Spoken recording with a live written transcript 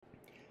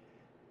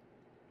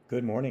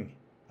Good morning.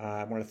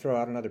 I want to throw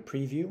out another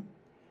preview.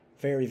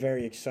 Very,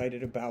 very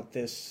excited about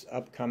this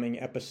upcoming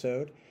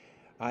episode.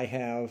 I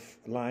have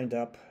lined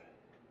up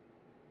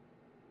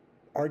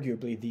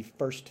arguably the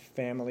first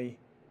family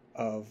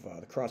of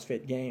the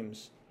CrossFit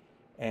Games.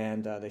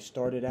 And they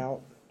started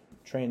out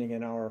training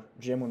in our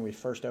gym when we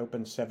first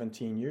opened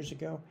 17 years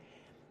ago.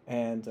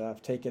 And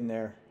have taken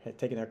their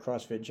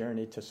CrossFit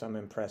journey to some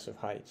impressive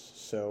heights.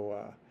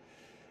 So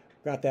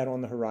got that on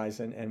the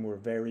horizon, and we're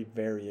very,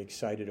 very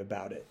excited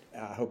about it.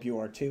 I hope you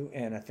are too,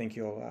 and I think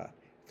you'll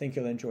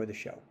enjoy the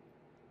show.